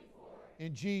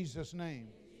in Jesus' name.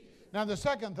 Now the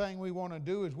second thing we want to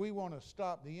do is we want to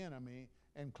stop the enemy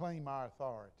and claim our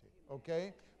authority,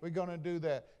 okay? We're going to do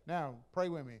that. Now pray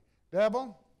with me.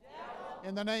 Devil,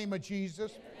 in the name of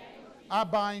Jesus, I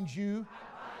bind you.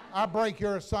 I break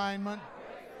your assignment.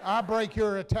 I break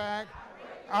your attack.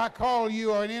 I call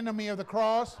you an enemy of the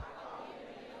cross.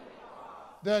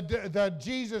 The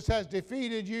Jesus has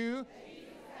defeated you.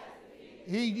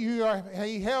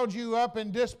 He held you up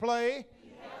in display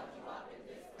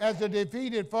as a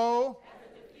defeated foe.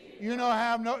 You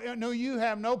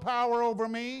have no power over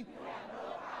me.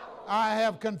 I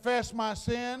have confessed my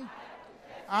sin.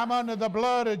 I'm under the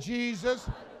blood of Jesus.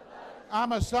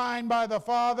 I'm assigned by the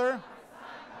Father.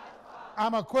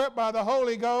 I'm equipped by the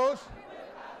Holy Ghost.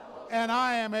 And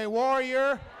I am a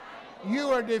warrior. You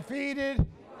are defeated.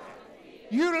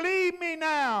 You leave me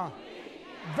now.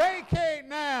 Vacate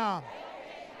now.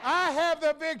 I have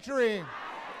the victory.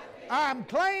 I'm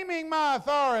claiming my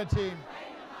authority.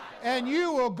 And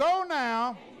you will go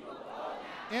now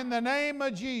in the name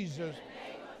of Jesus.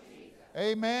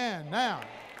 Amen. Now,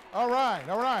 all right.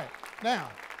 Now,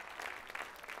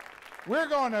 we're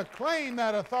going to claim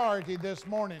that authority this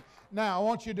morning. Now, I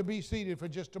want you to be seated for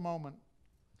just a moment.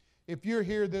 If you're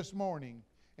here this morning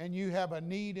and you have a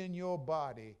need in your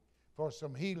body for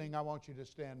some healing, I want you to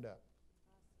stand up.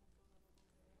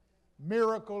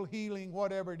 Miracle, healing,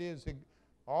 whatever it is.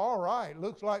 All right,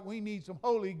 looks like we need some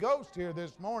Holy Ghost here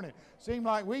this morning. Seems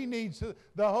like we need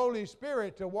the Holy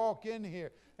Spirit to walk in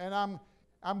here. And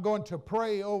I'm going to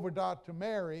pray over Dr.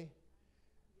 Mary,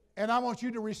 and I want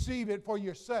you to receive it for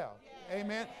yourself.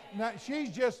 Amen. Now,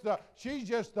 she's just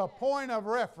the point of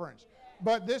reference.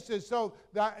 But this is so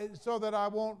that I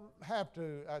won't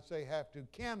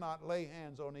cannot lay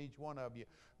hands on each one of you.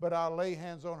 But I'll lay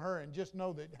hands on her, and just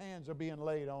know that hands are being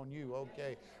laid on you,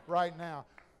 okay, right now.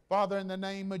 Father, in the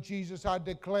name of Jesus, I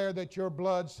declare that your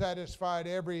blood satisfied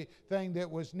everything that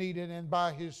was needed, and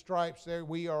by his stripes there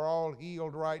we are all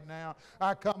healed right now.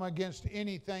 I come against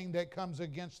anything that comes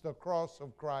against the cross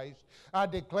of Christ. I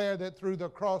declare that through the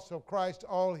cross of Christ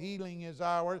all healing is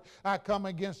ours. I come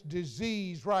against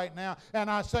disease right now, and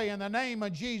I say in the name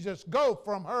of Jesus, go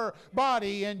from her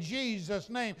body in Jesus'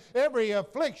 name. Every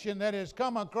affliction that has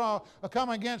come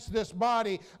against this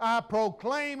body, I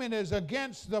proclaim it is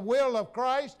against the will of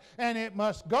Christ. and it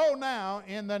must go now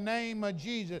in the name of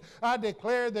Jesus. I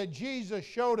declare that Jesus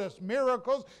showed us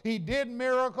miracles. He did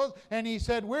miracles, and He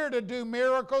said we're to do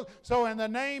miracles. So in the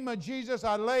name of Jesus,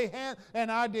 I lay hands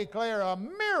and I declare a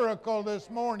miracle this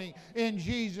morning in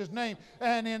Jesus' name.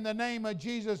 And in the name of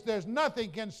Jesus, there's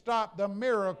nothing can stop the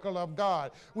miracle of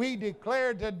God. We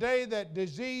declare today that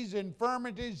disease,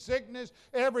 infirmity, sickness,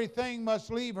 everything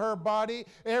must leave her body.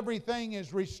 Everything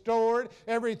is restored.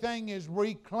 Everything is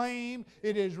reclaimed.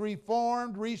 It is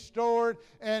reformed, restored,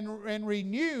 and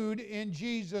renewed in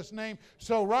Jesus' name.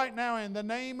 So right now, in the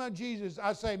name of Jesus,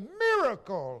 I say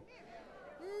miracle,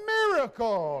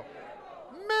 miracle,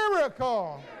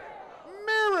 miracle,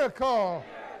 miracle.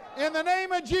 In the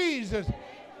name of Jesus,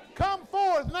 come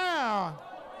forth now.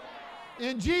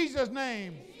 In Jesus'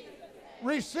 name,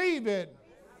 receive it.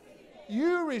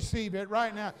 You receive it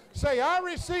right now. Say, I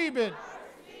receive it.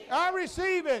 I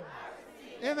receive it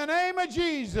in the name of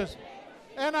Jesus.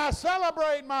 And I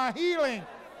celebrate my healing.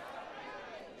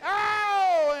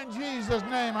 Oh, in Jesus'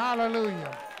 name.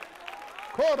 Hallelujah.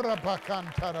 Come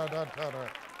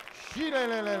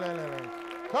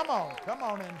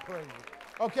on and praise.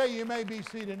 Okay, you may be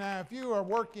seated now. If you are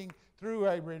working through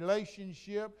a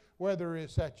relationship, whether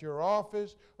it's at your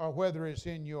office or whether it's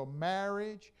in your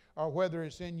marriage or whether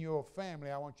it's in your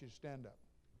family, I want you to stand up.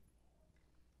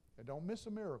 And don't miss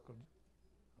a miracle.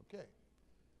 Okay.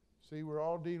 See, we're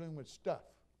all dealing with stuff.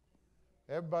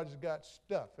 Everybody's got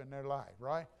stuff in their life,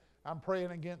 right? I'm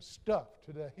praying against stuff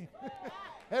today.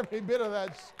 Every bit of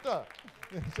that stuff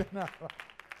is in our life.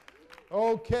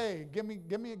 Okay, give me,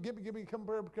 come,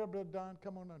 Don,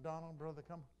 come on, Donald, brother,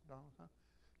 come, Donald. Huh?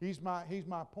 He's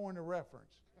my point of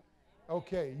reference.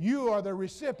 Okay, you are the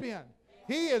recipient.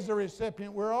 He is the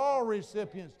recipient. We're all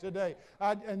recipients today.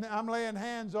 And I'm laying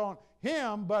hands on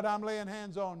him, but I'm laying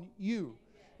hands on you.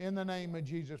 In the name of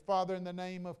Jesus. Father, in the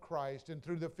name of Christ and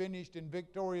through the finished and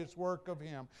victorious work of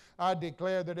Him, I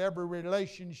declare that every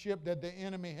relationship that the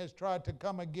enemy has tried to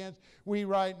come against, we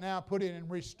right now put it and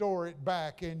restore it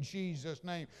back in Jesus'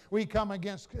 name. We come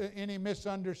against any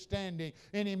misunderstanding,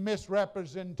 any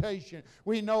misrepresentation.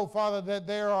 We know, Father, that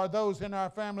there are those in our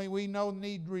family we know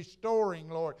need restoring,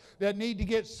 Lord, that need to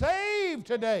get saved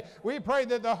today. We pray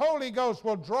that the Holy Ghost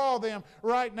will draw them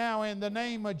right now in the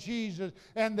name of Jesus,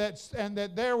 and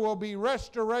that there will be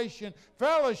restoration.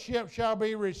 Fellowship shall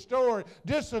be restored.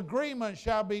 Disagreement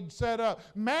shall be set up.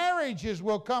 Marriages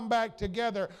will come back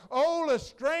together. Old,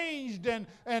 estranged,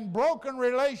 and broken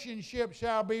relationships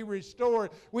shall be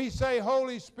restored. We say,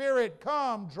 Holy Spirit,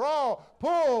 come, draw,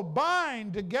 pull,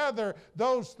 bind together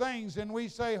those things. And we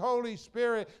say, Holy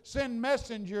Spirit, send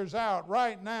messengers out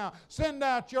right now. Send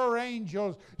out your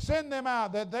angels. Send them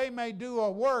out that they may do a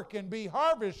work and be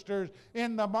harvesters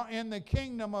in the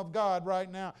kingdom of God right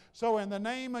now. So in the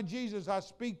name of Jesus, I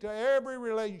speak to every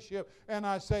relationship and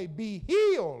I say, be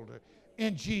healed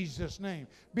in Jesus' name.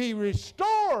 Be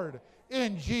restored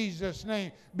in Jesus'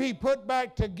 name. Be put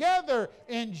back together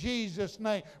in Jesus'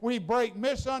 name. We break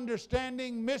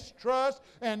misunderstanding, mistrust,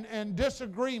 and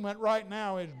disagreement right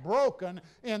now is broken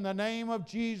in the name of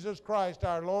Jesus Christ,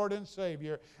 our Lord and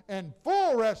Savior. And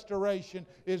full restoration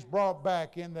is brought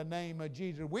back in the name of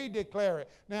Jesus. We declare it.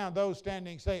 Now those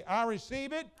standing say, I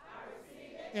receive it.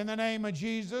 In the name of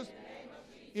Jesus.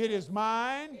 It is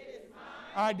mine.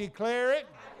 I declare it.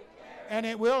 And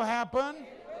it will happen.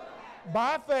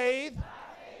 By faith.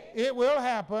 It will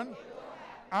happen.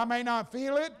 I may not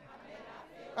feel it.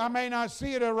 I may not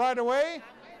see it right away.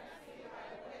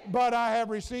 But I have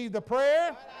received the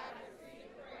prayer.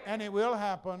 And it will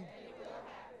happen.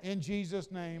 In Jesus'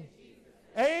 name.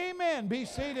 Amen. Be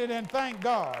seated and thank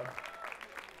God.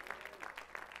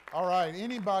 All right,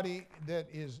 anybody that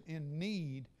is in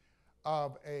need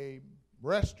of a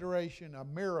restoration, a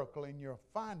miracle in your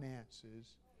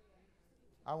finances,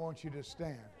 I want you to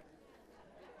stand.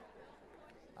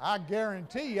 I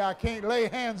guarantee you I can't lay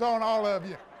hands on all of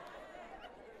you.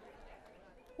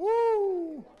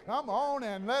 Woo! Come on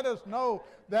and let us know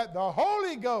that the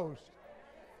Holy Ghost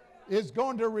is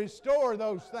going to restore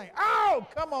those things. Oh,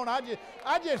 come on, I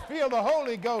just feel the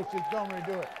Holy Ghost is going to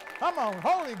do it. Come on,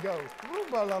 Holy Ghost.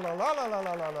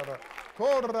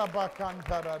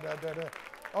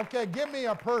 Okay, give me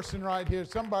a person right here.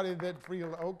 Somebody that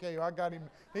feels, okay, I got him.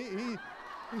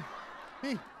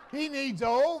 He needs an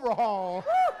overhaul.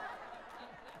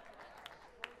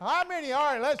 How many?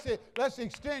 All right, let's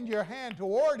extend your hand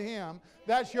toward him.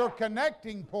 That's your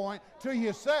connecting point to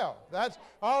yourself. That's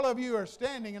all of you are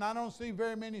standing, and I don't see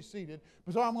very many seated.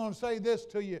 So I'm going to say this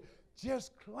to you.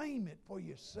 Just claim it for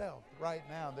yourself right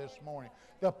now this morning.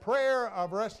 The prayer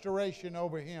of restoration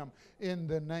over him in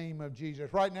the name of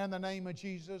Jesus. Right now in the name of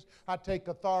Jesus, I take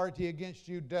authority against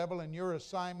you, devil, and your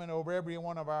assignment over every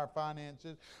one of our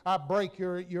finances. I break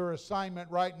your assignment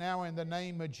right now in the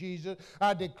name of Jesus.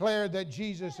 I declare that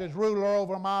Jesus is ruler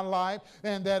over my life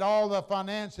and that all the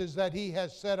finances that he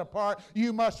has set apart,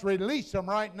 you must release them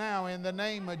right now in the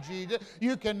name of Jesus.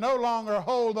 You can no longer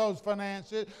hold those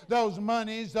finances, those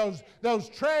monies, those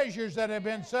treasures that have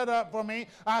been set up for me.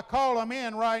 I call them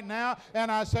in right now and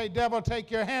I say, devil,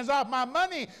 take your hands off my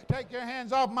money, take your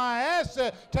hands off my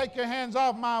asset, take your hands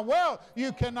off my wealth.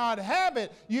 You cannot have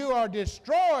it. You are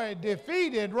destroyed,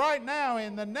 defeated right now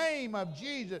in the name of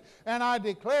Jesus. And I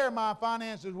declare my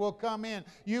finances will come in.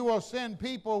 You will send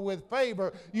people with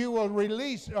favor. You will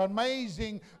release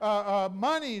amazing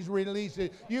monies releases.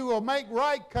 You will make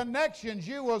right connections.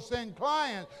 You will send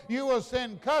clients. You will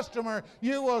send customers.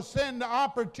 You will send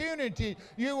opportunities.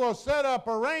 You will set up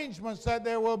arrangements that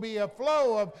there will be a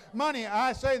flow of money.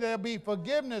 I say there'll be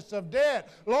forgiveness of debt,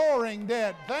 lowering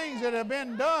debt. Things that have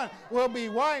been done will be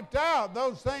wiped out.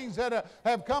 Those things that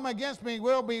have come against me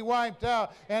will be wiped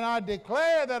out. And I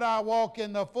declare that I walk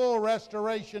in the full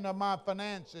restoration of my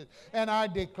finances. And I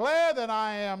declare that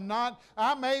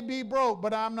I may be broke,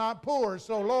 but I'm not poor.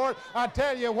 So Lord, I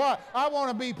tell you what, I want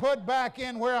to be put back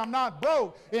in where I'm not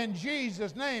broke in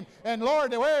Jesus' name. And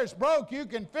Lord, where it's broke, you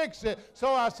can fix it.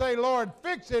 So I say, Lord,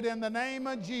 fix it in the name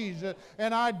of Jesus.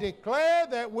 And I declare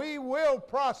that we will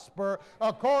prosper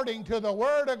according to the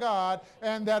Word of God,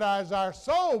 and that as our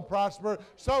soul prosper,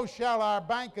 so shall our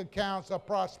bank accounts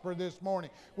prosper this morning.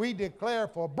 We declare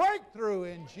for breakthrough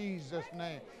in Jesus'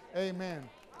 name. Amen.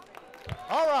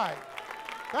 All right.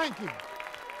 Thank you.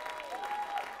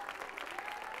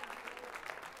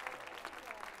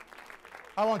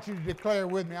 I want you to declare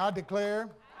with me. I declare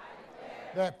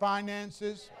that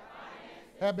finances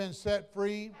have been set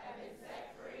free.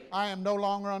 I am no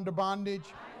longer under bondage.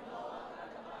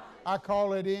 I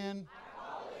call it in.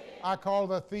 I call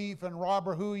the thief and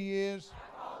robber who he is.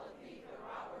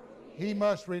 He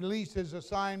must release his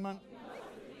assignment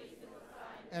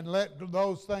and let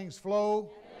those things flow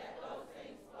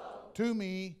to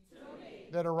me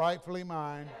that are rightfully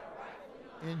mine.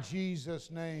 In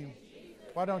Jesus' name.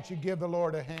 Why don't you give the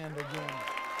Lord a hand again?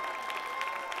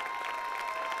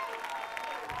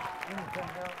 Anything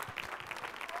else?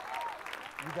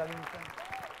 You got anything?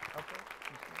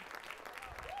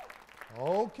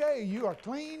 Okay, you are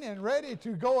clean and ready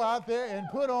to go out there and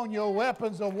put on your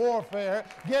weapons of warfare.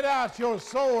 Get out your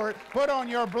sword. Put on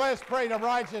your blessed plate of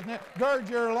righteousness. Gird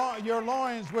your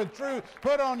loins with truth.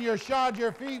 Put on your shod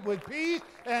your feet with peace.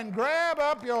 And grab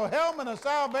up your helmet of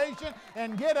salvation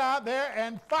and get out there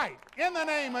and fight in the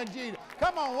name of Jesus.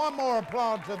 Come on, one more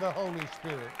applause to the Holy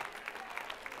Spirit.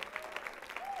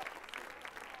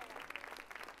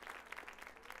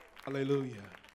 Hallelujah.